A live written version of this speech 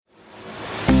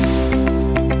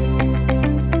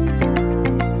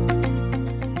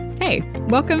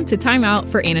Welcome to Time Out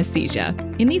for Anesthesia.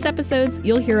 In these episodes,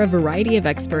 you'll hear a variety of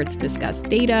experts discuss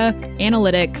data,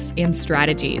 analytics, and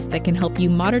strategies that can help you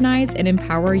modernize and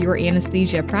empower your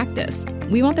anesthesia practice.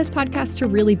 We want this podcast to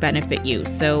really benefit you,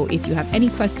 so if you have any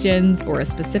questions or a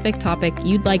specific topic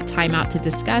you'd like Time Out to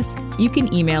discuss, you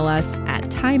can email us at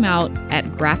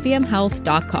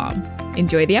timeout@graphiumhealth.com.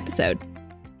 Enjoy the episode.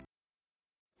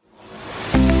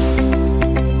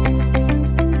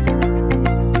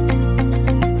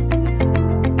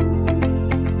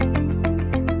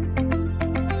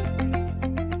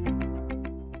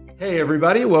 Hey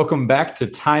everybody, welcome back to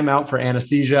Time Out for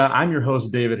Anesthesia. I'm your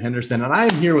host, David Henderson, and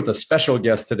I'm here with a special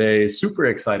guest today. Super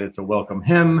excited to welcome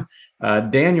him,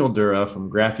 Daniel Dura from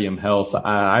Graphium Health.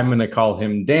 I'm going to call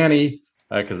him Danny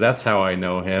because that's how I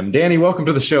know him. Danny, welcome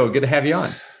to the show. Good to have you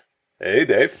on. Hey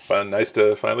Dave, nice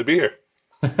to finally be here.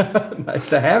 Nice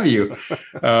to have you.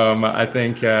 I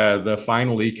think the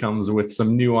finally comes with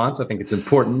some nuance. I think it's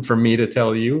important for me to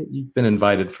tell you, you've been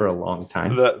invited for a long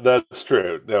time. That's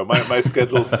true. No, my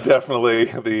schedule's definitely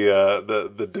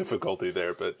the difficulty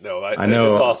there, but no, I know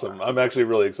it's awesome. I'm actually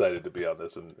really excited to be on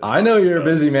this. And I know you're a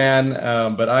busy man,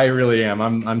 but I really am.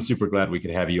 I'm super glad we could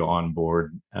have you on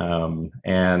board.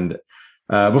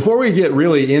 Before we get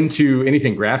really into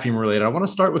anything Graphium related, I want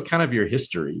to start with kind of your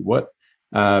history.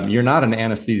 You're not an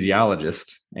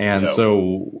anesthesiologist. And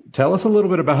so tell us a little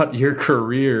bit about your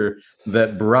career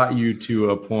that brought you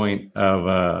to a point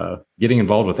of getting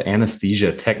involved with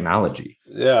anesthesia technology.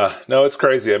 Yeah, no, it's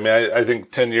crazy. I mean, I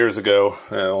think 10 years ago,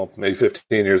 maybe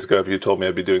 15 years ago, if you told me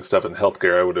I'd be doing stuff in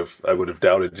healthcare, I would have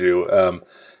doubted you.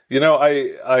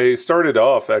 I started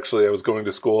off, actually, I was going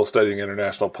to school studying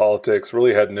international politics,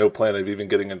 really had no plan of even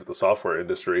getting into the software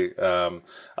industry. I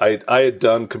had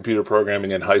done computer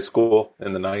programming in high school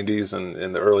in the 90s and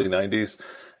in the early 90s.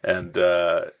 And,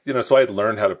 so I had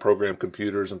learned how to program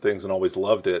computers and things and always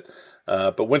loved it,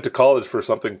 but went to college for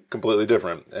something completely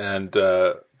different.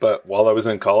 But while I was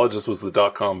in college, this was the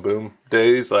dot-com boom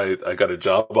days. I got a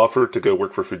job offer to go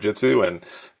work for Fujitsu, and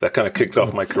that kind of kicked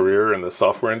off my career in the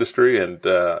software industry. And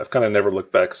I've kind of never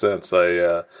looked back since.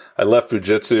 I left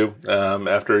Fujitsu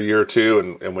after a year or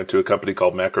two and went to a company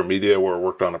called Macromedia, where I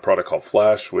worked on a product called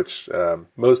Flash, which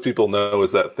most people know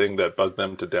is that thing that bugged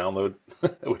them to download,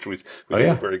 which we did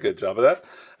a very good job of that.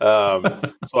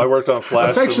 So I worked on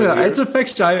Flash. I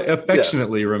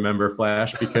affectionately remember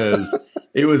Flash because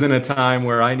it was in a time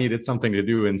where I needed something to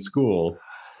do in school.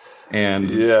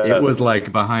 And it was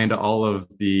like behind all of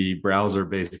the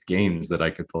browser-based games that I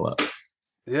could pull up.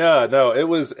 Yeah, no, it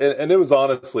was, and it was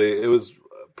honestly, it was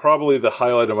probably the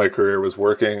highlight of my career was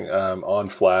working on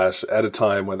Flash at a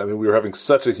time when, we were having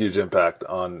such a huge impact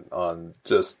on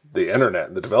just the internet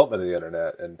and the development of the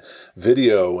internet and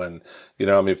video. And,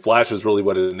 Flash is really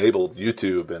what enabled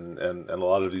YouTube and a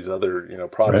lot of these other,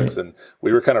 products. Right. And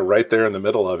we were kind of right there in the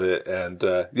middle of it. And,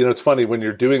 it's funny when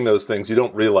you're doing those things, you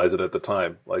don't realize it at the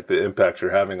time, like the impact you're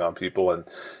having on people.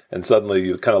 And suddenly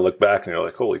you kind of look back and you're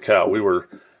like, holy cow, we were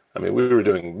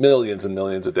doing millions and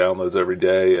millions of downloads every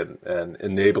day and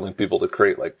enabling people to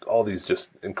create like all these just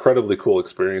incredibly cool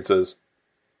experiences.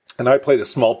 And I played a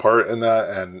small part in that,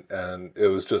 and it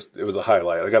was a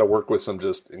highlight. I got to work with some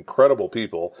just incredible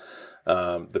people.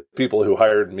 The people who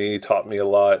hired me taught me a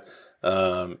lot,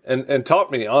 and taught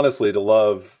me honestly to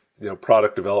love,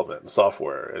 product development and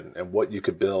software and what you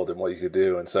could build and what you could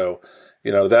do. And so,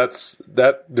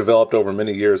 that developed over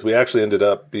many years. We actually ended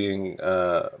up being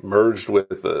merged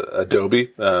with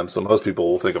Adobe. So most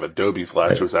people will think of Adobe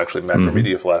Flash. It was actually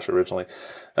Macromedia Flash originally.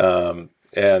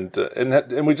 And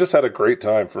we just had a great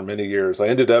time for many years. I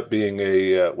ended up being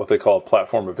what they call a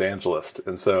platform evangelist.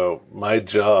 And so my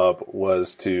job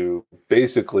was to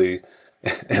basically,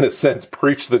 in a sense,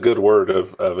 preach the good word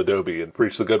of Adobe and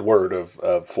preach the good word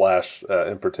of Flash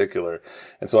in particular.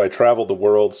 And so I traveled the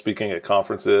world speaking at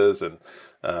conferences and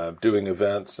doing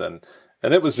events, and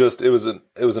it was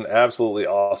an absolutely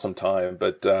awesome time.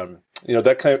 But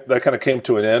that kind of came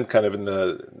to an end kind of in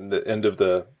the end of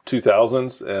the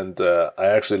 2000s, and I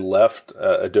actually left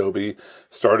Adobe,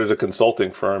 started a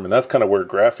consulting firm, and that's kind of where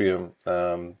Graphium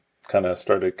kind of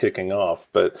started kicking off.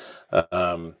 But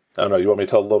I don't know. You want me to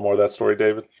tell a little more of that story,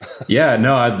 David? Yeah,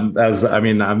 no.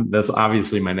 That's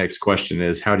obviously my next question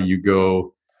is, how do you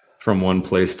go from one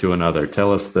place to another?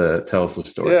 Tell us the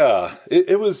story. Yeah,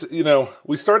 it was.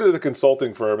 We started a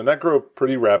consulting firm, and that grew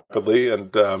pretty rapidly.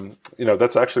 And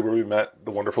that's actually where we met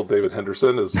the wonderful David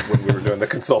Henderson, is when we were doing the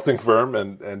consulting firm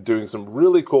and doing some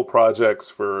really cool projects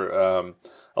for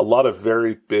a lot of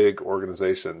very big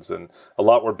organizations, and a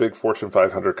lot were big Fortune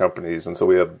 500 companies. And so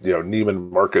we had, Neiman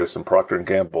Marcus and Procter and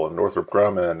Gamble and Northrop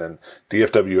Grumman and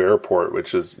DFW Airport,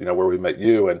 which is, where we met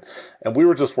you. And we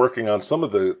were just working on some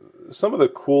of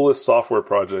the coolest software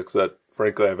projects that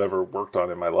frankly I've ever worked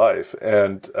on in my life,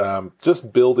 and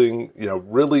just building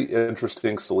really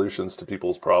interesting solutions to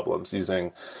people's problems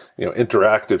using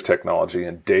interactive technology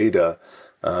and data.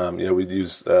 We'd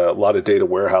use a lot of data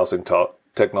warehousing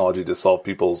technology to solve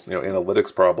people's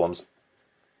analytics problems.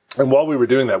 And while we were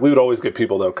doing that, we would always get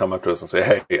people that would come up to us and say,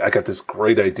 "Hey, I got this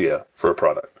great idea for a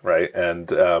product," right?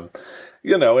 And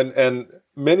and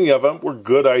many of them were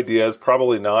good ideas,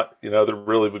 probably not. There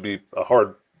really would be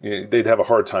they'd have a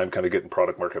hard time kind of getting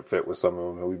product market fit with some of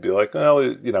them. And we'd be like, well,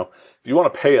 if you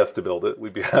want to pay us to build it,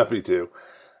 we'd be happy to.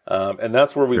 And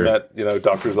that's where we met,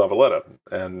 Dr. Zavaleta.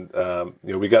 And,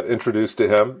 we got introduced to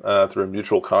him through a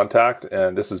mutual contact.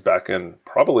 And this is back in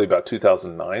probably about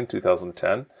 2009,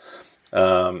 2010.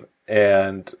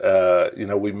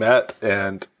 We met,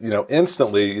 and,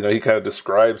 instantly, he kind of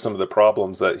described some of the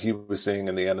problems that he was seeing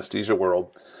in the anesthesia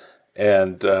world.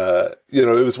 And, it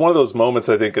was one of those moments,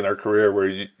 I think, in our career where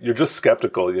you're just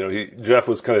skeptical. Jeff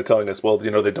was kind of telling us, well,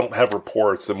 they don't have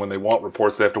reports. And when they want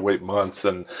reports, they have to wait months.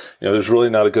 And, there's really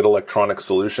not a good electronic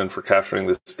solution for capturing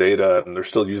this data. And they're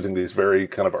still using these very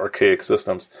kind of archaic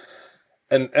systems.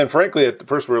 And frankly, at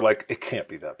first we were like, it can't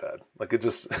be that bad. Like, it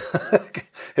just,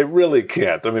 it really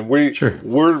can't. I mean, we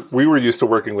were used to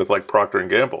working with like Procter and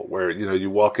Gamble, where, you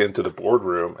walk into the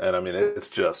boardroom and I mean, it's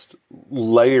just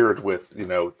layered with,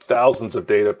 thousands of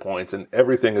data points, and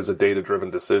everything is a data-driven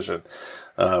decision.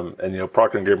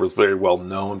 Procter and Gamble is very well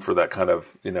known for that kind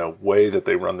of, way that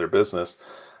they run their business.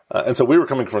 And so we were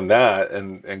coming from that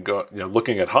and go,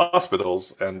 looking at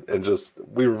hospitals and just,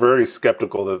 we were very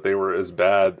skeptical that they were as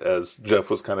bad as Jeff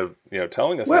was kind of,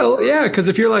 telling us. Well, yeah, because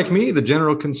if you're like me, the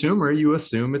general consumer, you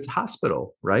assume it's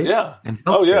hospital, right? Yeah. And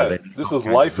this is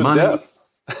life and death.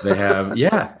 They have,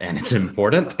 and it's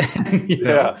important.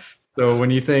 Yeah. So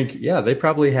when you think, they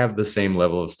probably have the same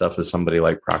level of stuff as somebody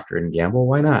like Procter and Gamble,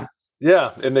 why not?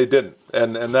 Yeah, and they didn't.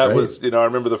 And that was, I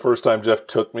remember the first time Jeff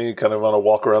took me kind of on a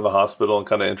walk around the hospital and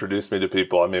kind of introduced me to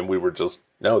people. I mean, we were just,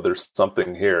 no, there's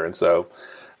something here. And so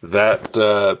that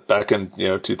back in,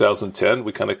 2010,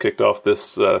 we kind of kicked off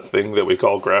this thing that we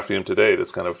call Graphium today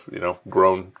that's kind of,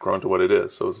 grown to what it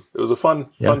is. So it was a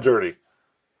fun journey.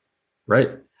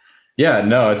 Right. Yeah,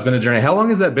 no, it's been a journey. How long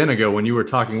has that been ago when you were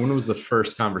talking? When was the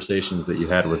first conversations that you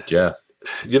had with Jeff?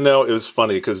 It was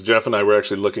funny because Jeff and I were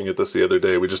actually looking at this the other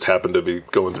day. We just happened to be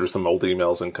going through some old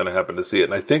emails and kind of happened to see it.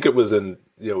 And I think it was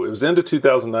into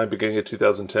 2009, beginning of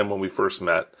 2010 when we first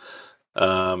met.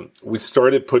 We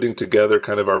started putting together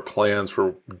kind of our plans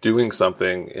for doing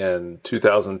something in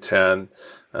 2010,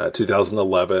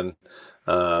 2011.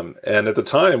 And at the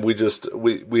time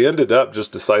we ended up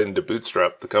just deciding to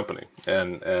bootstrap the company.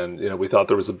 And we thought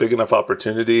there was a big enough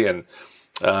opportunity, and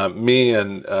me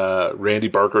and Randy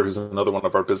Barker, who's another one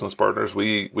of our business partners,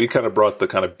 we kind of brought the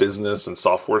kind of business and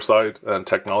software side and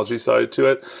technology side to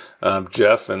it.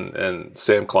 Jeff and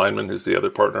Sam Kleinman, who's the other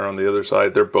partner on the other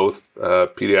side, they're both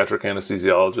pediatric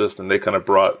anesthesiologists, and they kind of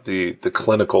brought the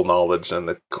clinical knowledge and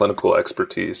the clinical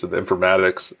expertise and the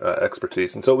informatics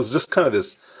expertise. And so it was just kind of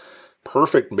this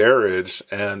perfect marriage.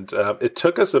 And it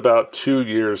took us about 2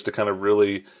 years to kind of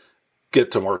really get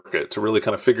to market, to really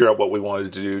kind of figure out what we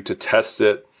wanted to do, to test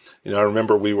it. I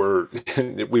remember we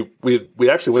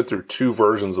actually went through 2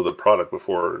 versions of the product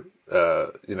before,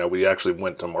 we actually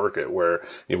went to market, where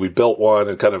we built one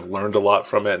and kind of learned a lot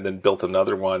from it, and then built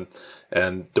another one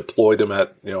and deployed them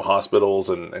at, hospitals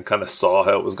and kind of saw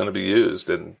how it was going to be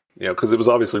used. And, because it was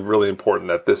obviously really important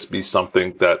that this be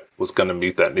something that was going to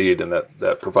meet that need and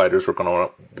that providers were going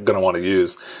to want to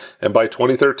use. And by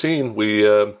 2013, we,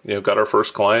 got our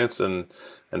first clients, and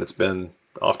it's been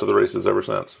off to the races ever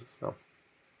since. So.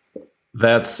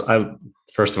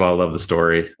 First of all, I love the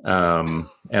story. And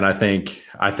I think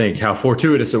how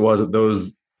fortuitous it was that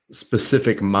those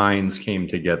specific minds came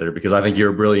together, because I think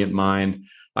you're a brilliant mind.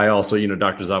 I also,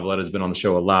 Dr. Zavaleta has been on the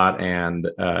show a lot, and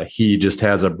he just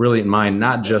has a brilliant mind,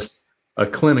 not just a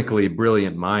clinically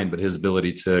brilliant mind, but his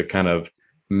ability to kind of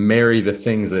marry the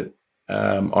things that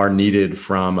are needed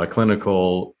from a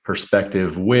clinical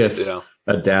perspective with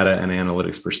a data and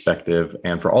analytics perspective.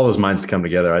 And for all those minds to come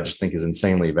together, I just think is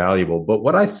insanely valuable. But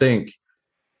what I think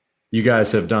you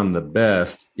guys have done the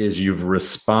best is you've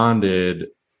responded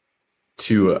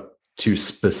to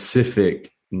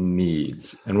specific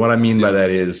needs. And what I mean by that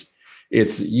is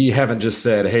you haven't just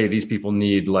said, hey, these people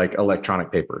need like electronic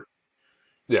paper.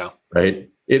 Yeah. Right.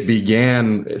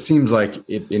 It seems like and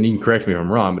you can correct me if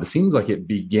I'm wrong, but it seems like it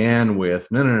began with,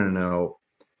 no.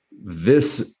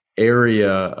 this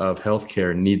area of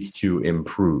healthcare needs to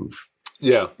improve.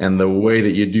 Yeah. And the way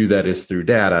that you do that is through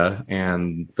data.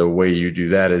 And the way you do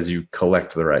that is you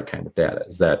collect the right kind of data.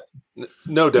 Is that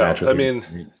no doubt? I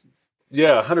mean,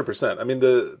 yeah, 100%. I mean,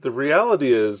 the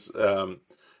reality is,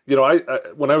 you know, I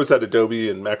when I was at Adobe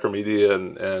and Macromedia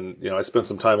and, you know, I spent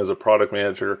some time as a product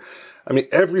manager. I mean,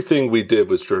 everything we did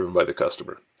was driven by the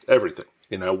customer. Everything.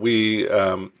 You know,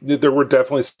 there were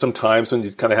definitely some times when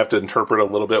you kind of have to interpret a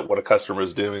little bit what a customer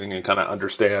is doing and kind of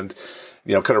understand,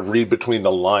 you know, kind of read between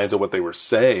the lines of what they were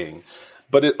saying.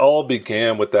 But it all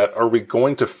began with that: are we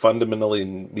going to fundamentally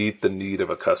meet the need of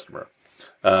a customer?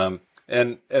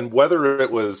 And whether it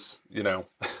was, you know,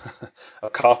 a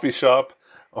coffee shop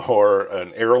or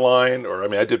an airline, or I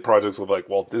mean, I did projects with like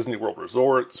Walt Disney World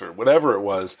Resorts or whatever it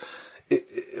was.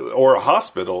 Or a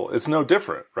hospital, it's no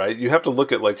different, right? You have to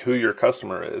look at like who your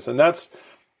customer is. And that's,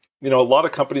 you know, a lot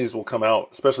of companies will come out,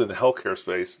 especially in the healthcare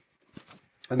space,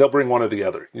 and they'll bring one or the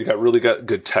other. You got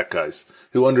good tech guys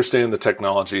who understand the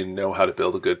technology and know how to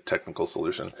build a good technical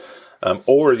solution.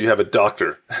 Or you have a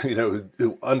doctor, you know,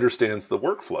 who understands the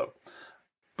workflow.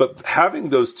 But having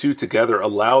those two together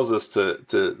allows us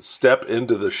to step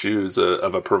into the shoes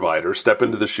of a provider, step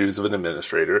into the shoes of an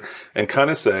administrator, and kind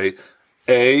of say,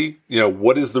 A, you know,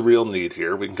 what is the real need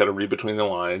here? We can kind of read between the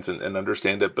lines and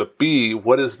understand it. But B,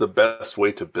 what is the best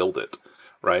way to build it,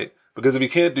 right? Because if you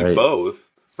can't do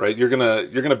both, right, you're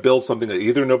gonna build something that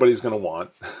either nobody's gonna want,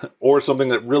 or something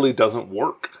that really doesn't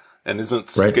work and isn't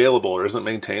scalable or isn't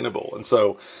maintainable. And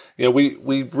so, you know,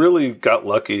 we really got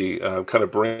lucky, kind of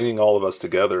bringing all of us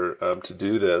together to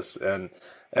do this. And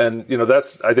you know,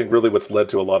 that's, I think, really what's led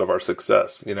to a lot of our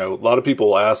success. You know, a lot of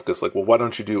people ask us like, well, why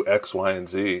don't you do X, Y, and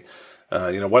Z?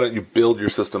 You know, why don't you build your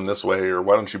system this way, or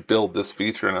why don't you build this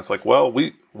feature? And it's like, well,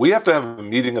 we have to have a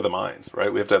meeting of the minds,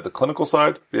 right? We have to have the clinical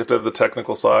side, we have to have the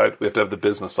technical side, we have to have the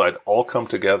business side all come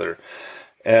together.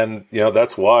 And, you know,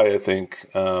 that's why I think,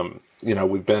 you know,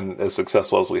 we've been as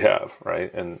successful as we have,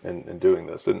 right? And doing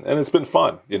this. And it's been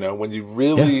fun, you know, when you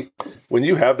really, when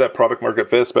you have that product market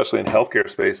fit, especially in healthcare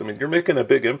space, I mean, you're making a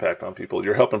big impact on people.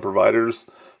 You're helping providers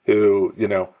who, you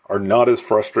know, are not as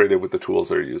frustrated with the tools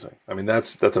they're using. I mean,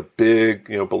 that's a big,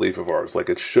 you know, belief of ours. Like,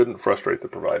 it shouldn't frustrate the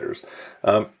providers,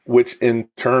 which in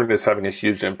turn is having a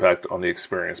huge impact on the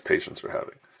experience patients are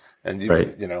having. And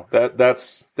you know,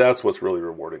 that's what's really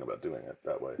rewarding about doing it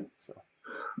that way. So.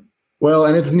 Well,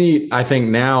 and it's neat, I think,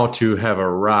 now to have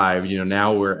arrived. You know,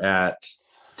 now we're at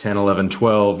 10, 11,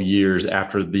 12 years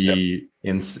after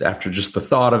after just the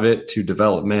thought of it to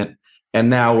development.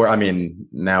 And now we're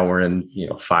in, you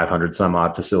know, 500 some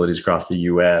odd facilities across the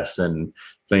US and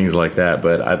things like that.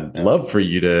 But I'd love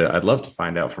to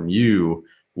find out from you,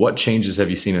 what changes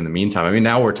have you seen in the meantime? I mean,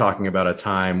 now we're talking about a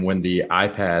time when the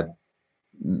iPad,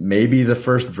 maybe the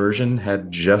first version,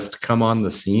 had just come on the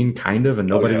scene, kind of, and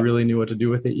nobody really knew what to do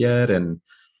with it yet. And,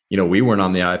 you know, we weren't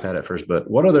on the iPad at first, but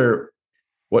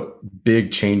what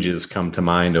big changes come to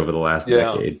mind over the last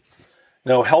decade?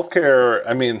 No, healthcare,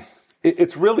 I mean,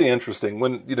 it's really interesting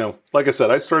when, you know, like I said,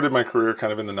 I started my career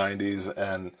kind of in the 90s,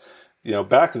 and, you know,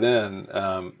 back then,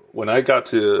 when I got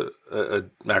to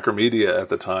Macromedia at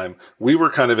the time, we were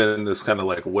kind of in this kind of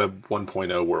like Web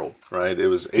 1.0 world, right? It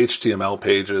was HTML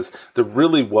pages. There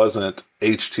really wasn't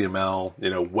HTML, you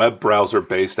know, web browser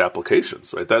based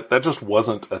applications, right? That just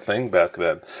wasn't a thing back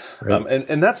then. Right.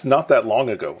 And that's not that long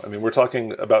ago. I mean, we're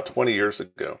talking about 20 years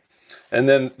ago. And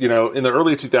then, you know, in the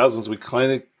early 2000s, we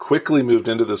kind of quickly moved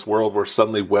into this world where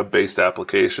suddenly web-based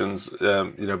applications,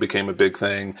 you know, became a big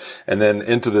thing. And then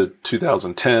into the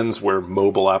 2010s, where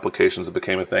mobile applications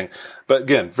became a thing. But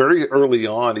again, very early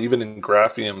on, even in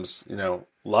Graphium's, you know,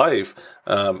 life,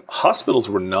 hospitals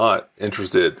were not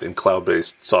interested in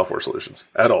cloud-based software solutions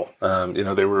at all. You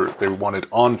know, they wanted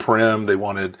on-prem. They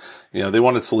wanted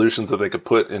solutions that they could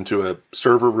put into a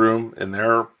server room in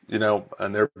their, you know,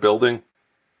 in their building.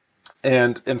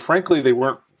 And frankly,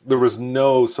 there was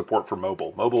no support for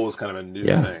mobile. Mobile was kind of a new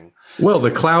thing. Well, the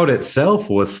cloud itself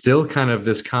was still kind of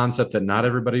this concept that not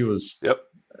everybody was.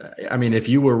 I mean, if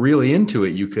you were really into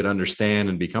it, you could understand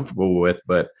and be comfortable with.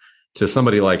 But to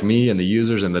somebody like me and the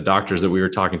users and the doctors that we were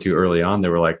talking to early on, they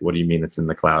were like, what do you mean it's in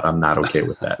the cloud? I'm not okay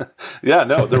with that.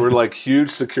 No, there were like huge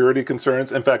security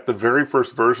concerns. In fact, the very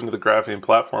first version of the Graphium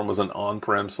platform was an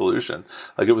on-prem solution.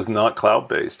 Like, it was not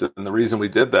cloud-based. And the reason we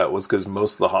did that was because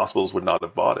most of the hospitals would not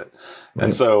have bought it. Right.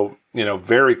 And so, you know,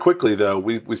 very quickly, though,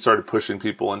 we started pushing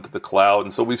people into the cloud.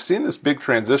 And so we've seen this big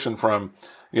transition from,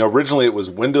 you know, originally it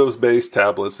was Windows-based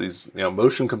tablets, these, you know,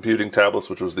 motion computing tablets,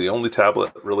 which was the only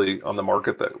tablet really on the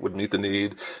market that would meet the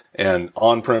need, and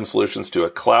on-prem solutions to a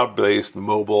cloud-based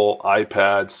mobile,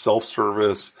 iPad,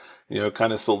 self-service, you know,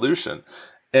 kind of solution.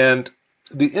 And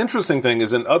the interesting thing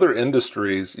is in other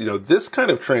industries, this kind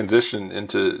of transition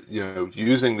into,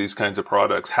 using these kinds of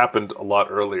products happened a lot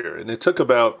earlier. And it took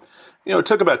about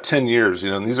 10 years,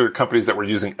 and these are companies that were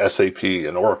using SAP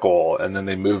and Oracle, and then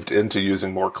they moved into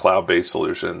using more cloud-based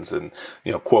solutions and,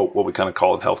 quote, what we kind of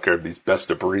call in healthcare, these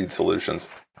best of breed solutions.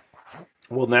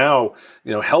 Well, now,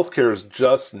 healthcare is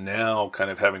just now kind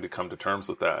of having to come to terms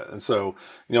with that. And so,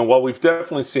 while we've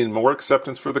definitely seen more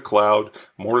acceptance for the cloud,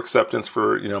 more acceptance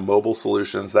for, mobile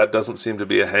solutions, that doesn't seem to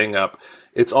be a hang up.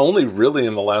 It's only really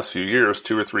in the last few years,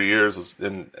 2 or 3 years,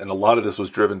 and a lot of this was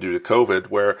driven due to COVID,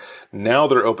 where now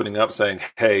they're opening up saying,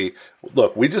 hey,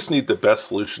 look, we just need the best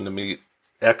solution to meet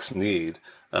X need.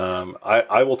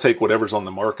 I will take whatever's on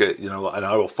the market, and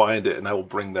I will find it and I will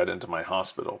bring that into my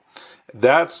hospital.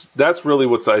 That's really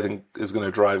what I think is going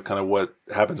to drive kind of what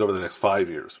happens over the next 5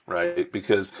 years, right?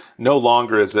 Because no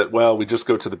longer is it, well, we just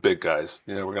go to the big guys.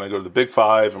 We're going to go to the big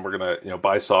five and we're going to,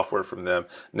 buy software from them.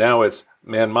 Now it's,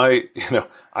 man, I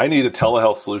need a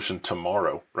telehealth solution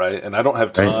tomorrow, right? And I don't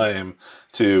have time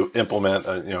to implement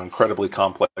a, incredibly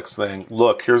complex thing.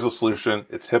 Look, here's a solution.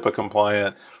 It's HIPAA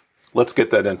compliant. Let's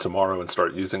get that in tomorrow and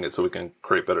start using it so we can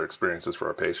create better experiences for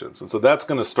our patients. And so that's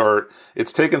going to start.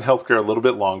 It's taken healthcare a little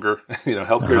bit longer.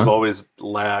 Healthcare is always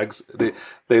lags.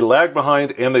 They lag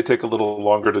behind and they take a little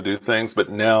longer to do things. But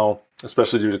now,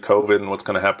 especially due to COVID and what's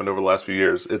going to happen over the last few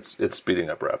years, it's speeding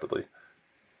up rapidly.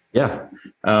 Yeah.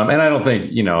 And I don't think,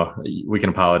 we can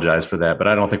apologize for that, but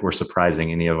I don't think we're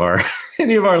surprising any of our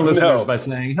listeners by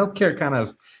saying healthcare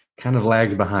kind of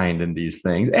lags behind in these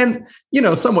things. And,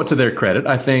 somewhat to their credit,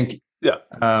 I think,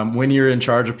 when you're in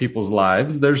charge of people's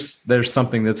lives, there's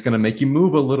something that's going to make you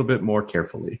move a little bit more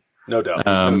carefully. No doubt.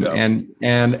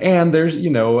 And there's,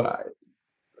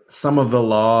 some of the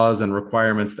laws and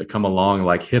requirements that come along,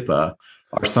 like HIPAA,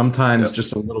 are sometimes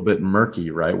just a little bit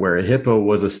murky, right? Where a HIPAA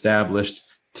was established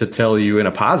to tell you in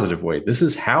a positive way, this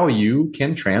is how you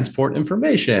can transport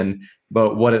information.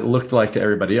 But what it looked like to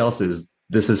everybody else is,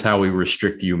 this is how we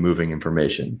restrict you moving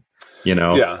information,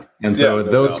 And so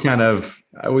those kind of,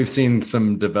 we've seen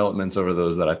some developments over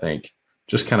those that I think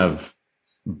just kind of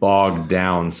bogged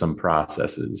down some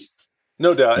processes.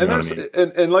 No doubt.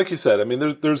 And like you said,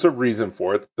 there's a reason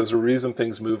for it. There's a reason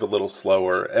things move a little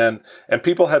slower, and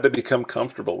people had to become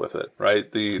comfortable with it,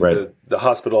 right? The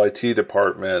hospital IT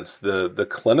departments, the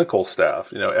clinical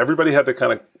staff, everybody had to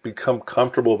kind of become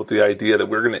comfortable with the idea that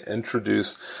we're going to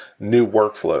introduce new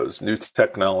workflows, new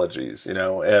technologies,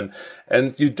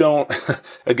 and you don't,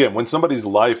 again, when somebody's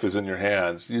life is in your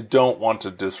hands, you don't want to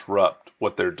disrupt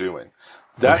what they're doing.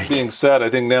 That being said, I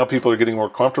think now people are getting more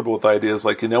comfortable with ideas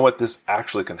like, what, this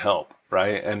actually can help,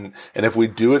 right? And if we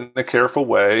do it in a careful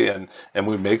way and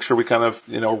we make sure we kind of,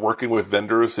 are working with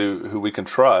vendors who we can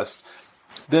trust,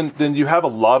 then you have a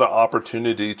lot of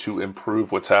opportunity to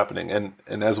improve what's happening. And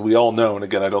as we all know, and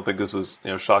again, I don't think this is,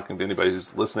 shocking to anybody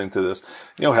who's listening to this,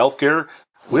 healthcare,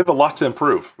 we have a lot to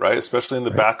improve, right? Especially in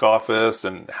the back office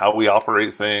and how we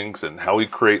operate things and how we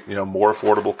create, more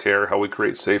affordable care, how we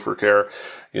create safer care.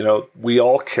 We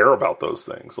all care about those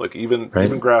things. Like even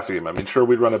Graphium. Sure,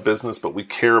 we run a business, but we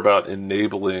care about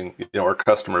enabling, our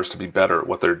customers to be better at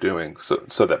what they're doing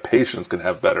so that patients can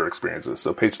have better experiences.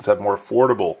 So patients have more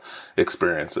affordable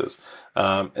experiences.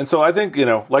 And so I think,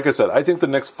 like I said, I think the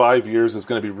next 5 years is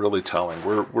going to be really telling.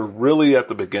 We're really at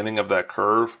the beginning of that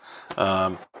curve.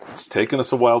 It's taken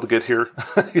us a while to get here.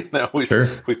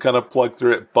 We've kind of plugged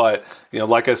through it. But,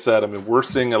 like I said, we're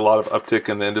seeing a lot of uptick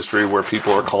in the industry where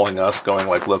people are calling us going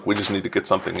like, look, we just need to get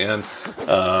something in.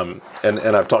 And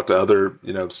I've talked to other,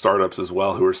 startups as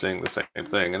well who are seeing the same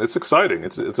thing. And it's exciting.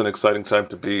 It's an exciting time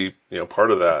to be,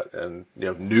 part of that. And,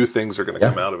 new things are going to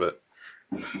come out of it.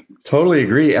 Totally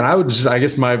agree. And I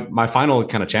guess my final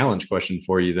kind of challenge question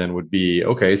for you then would be,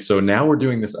 okay, so now we're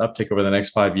doing this uptick over the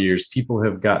next 5 years. People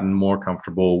have gotten more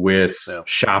comfortable with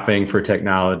shopping for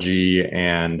technology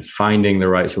and finding the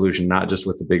right solution, not just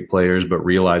with the big players, but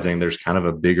realizing there's kind of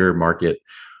a bigger market.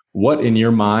 What in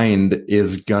your mind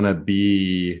is going to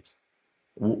be,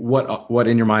 what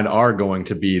in your mind are going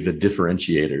to be the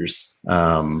differentiators?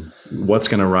 What's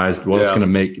going to rise? What's going to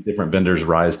make different vendors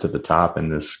rise to the top in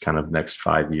this kind of next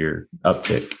 5 year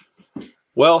uptick?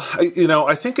 Well,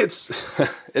 I think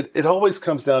it always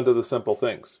comes down to the simple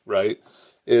things, right?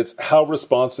 It's how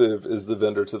responsive is the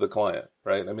vendor to the client,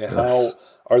 right? I mean, Yes. how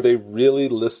are they really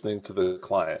listening to the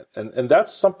client? And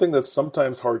that's something that's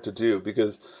sometimes hard to do,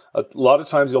 because a lot of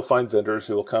times you'll find vendors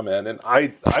who will come in, and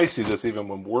I see this even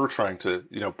when we're trying to,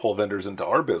 pull vendors into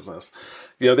our business.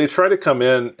 They try to come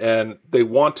in and they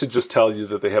want to just tell you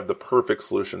that they have the perfect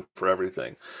solution for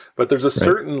everything. But there's a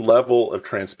certain level of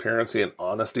transparency and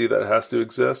honesty that has to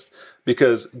exist,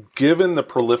 because given the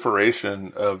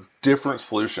proliferation of different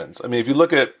solutions, I mean, if you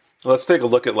let's take a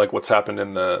look at like what's happened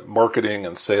in the marketing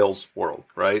and sales world,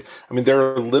 right? I mean, there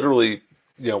are literally,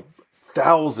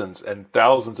 thousands and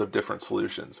thousands of different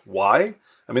solutions. Why?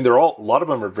 I mean, a lot of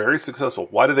them are very successful.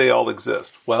 Why do they all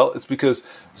exist? Well, it's because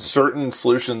certain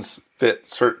solutions fit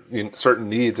certain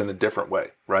needs in a different way,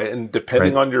 right? And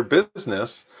depending on your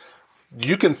business,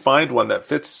 you can find one that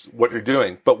fits what you're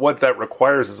doing. But what that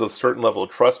requires is a certain level of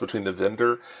trust between the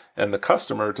vendor and the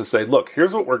customer to say, look,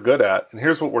 here's what we're good at and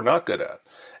here's what we're not good at.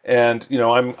 And,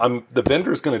 the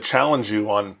vendor is going to challenge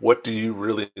you on what do you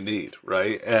really need,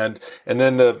 right? And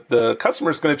then the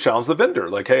customer is going to challenge the vendor,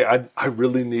 like, hey, I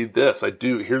really need this. I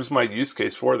do. Here's my use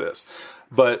case for this.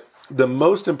 But the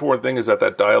most important thing is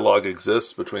that dialogue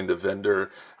exists between the vendor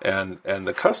and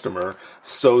the customer,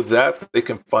 so that they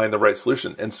can find the right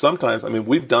solution. And sometimes, I mean,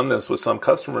 we've done this with some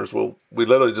customers. We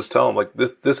literally just tell them, like,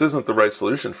 this isn't the right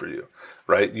solution for you,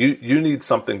 right? You need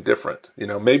something different.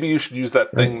 Maybe you should use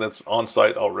that thing that's on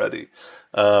site already.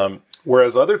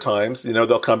 Whereas other times,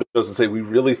 they'll come to us and say, we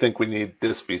really think we need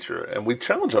this feature. And we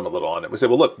challenge them a little on it. We say,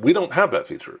 well, look, we don't have that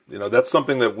feature. That's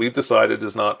something that we've decided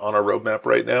is not on our roadmap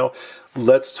right now.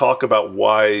 Let's talk about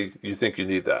why you think you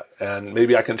need that. And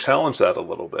maybe I can challenge that a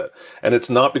little bit. And it's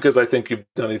not because I think you've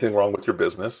done anything wrong with your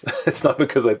business. It's not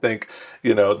because I think,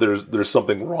 there's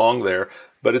something wrong there.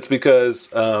 But it's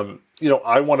because,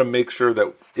 I want to make sure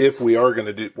that if we are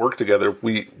going to work together,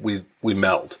 we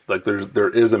meld. Like there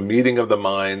is a meeting of the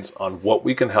minds on what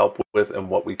we can help with and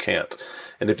what we can't.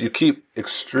 And if you keep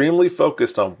extremely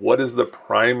focused on what is the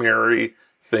primary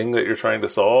thing that you're trying to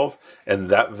solve, and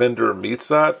that vendor meets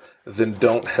that, then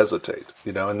don't hesitate.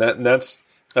 And that's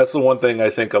the one thing I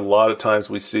think a lot of times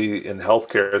we see in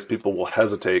healthcare is people will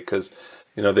hesitate because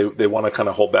they want to kind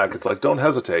of hold back. It's like, don't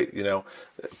hesitate,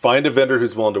 find a vendor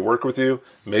who's willing to work with you.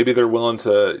 Maybe they're willing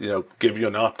to, give you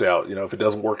an opt out, if it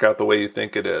doesn't work out the way you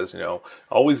think it is,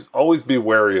 always be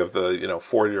wary of the,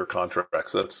 4-year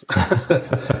contracts.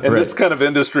 That's in this kind of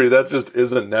industry, that just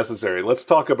isn't necessary. Let's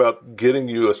talk about getting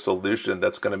you a solution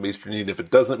that's going to meet your need. If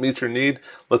it doesn't meet your need,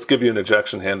 let's give you an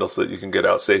ejection handle so that you can get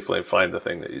out safely and find the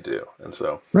thing that you do. And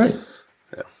so,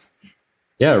 yeah.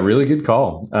 Yeah, really good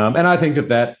call. And I think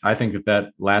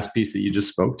that last piece that you just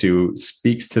spoke to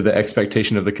speaks to the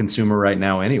expectation of the consumer right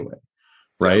now anyway,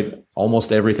 right? Yeah.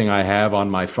 Almost everything I have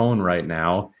on my phone right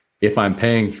now, if I'm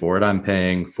paying for it, I'm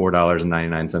paying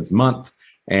 $4.99 a month.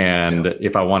 And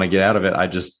if I want to get out of it, I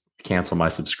just cancel my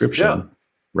subscription,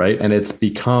 right? And it's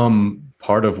become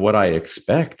part of what I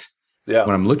expect when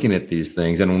I'm looking at these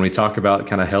things. And when we talk about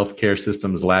kind of healthcare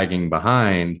systems lagging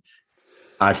behind,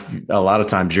 a lot of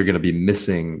times you're going to be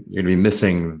missing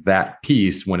that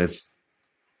piece when it's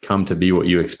come to be what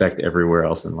you expect everywhere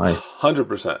else in life.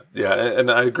 100%. Yeah. And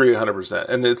I agree 100%.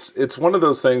 And it's one of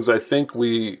those things I think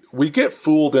we get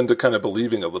fooled into kind of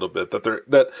believing a little bit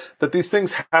that these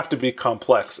things have to be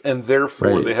complex, and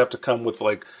therefore they have to come with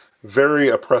like very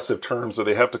oppressive terms, or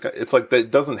it's like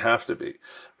that doesn't have to be,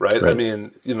 right? I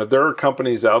mean, there are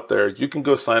companies out there, you can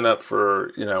go sign up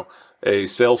for, a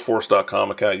Salesforce.com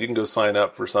account. You can go sign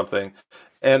up for something,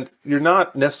 and you're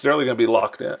not necessarily going to be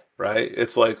locked in, right?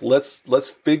 It's like, let's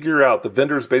figure out, the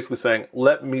vendor's basically saying,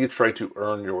 let me try to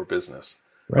earn your business,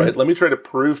 right? Let me try to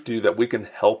prove to you that we can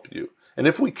help you. And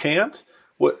if we can't,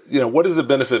 what does it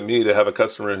benefit me to have a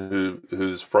customer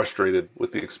who's frustrated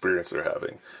with the experience they're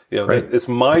having? It's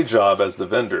my job as the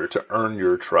vendor to earn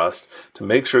your trust, to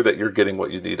make sure that you're getting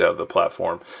what you need out of the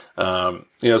platform.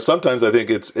 Sometimes I think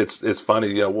it's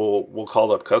funny. We'll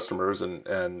call up customers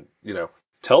and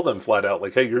tell them flat out,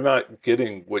 like, hey, you're not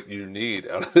getting what you need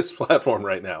out of this platform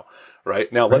right now.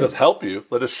 Right now, let us help you.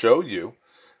 Let us show you.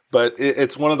 But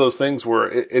it's one of those things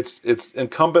where it's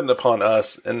incumbent upon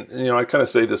us, and I kind of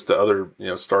say this to other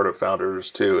startup founders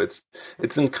too.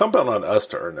 It's incumbent on us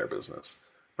to earn their business,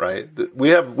 right?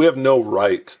 We have no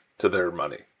right to their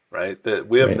money, right? That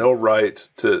we have no right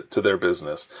to their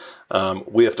business.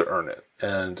 We have to earn it,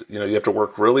 and you have to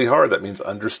work really hard. That means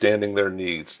understanding their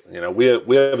needs. We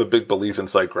have a big belief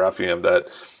inside Graphium that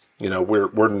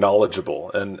we're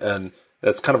knowledgeable, and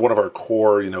that's kind of one of our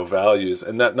core, values.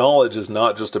 And that knowledge is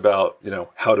not just about,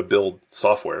 how to build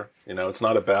software. It's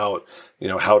not about,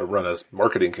 how to run a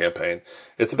marketing campaign.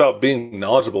 It's about being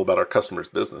knowledgeable about our customers'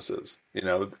 businesses.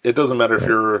 It doesn't matter if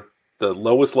you're the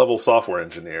lowest level software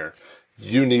engineer,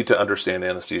 you need to understand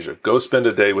anesthesia. Go spend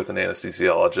a day with an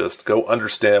anesthesiologist. Go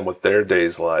understand what their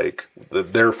day's like,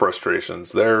 their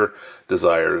frustrations, their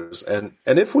desires. And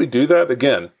if we do that,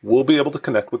 again, we'll be able to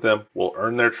connect with them. We'll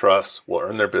earn their trust. We'll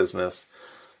earn their business.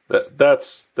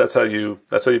 That's how you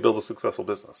build a successful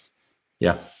business.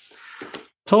 Yeah.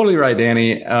 Totally right,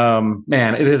 Danny.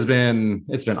 Man, it's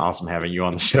been awesome having you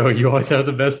on the show. You always have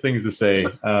the best things to say.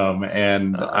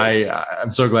 And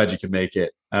I'm so glad you could make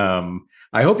it.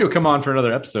 I hope you'll come on for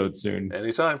another episode soon.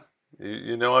 Anytime.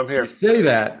 You know I'm here. You say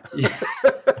that.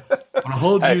 I'll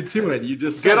hold you to it. You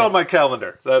just get on my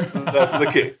calendar. That's the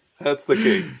key. That's the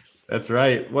key. That's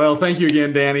right. Well, thank you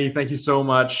again, Danny. Thank you so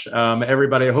much.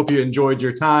 Everybody, I hope you enjoyed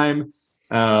your time.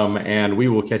 And we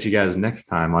will catch you guys next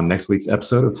time on next week's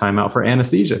episode of Time Out for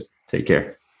Anesthesia. Take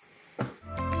care.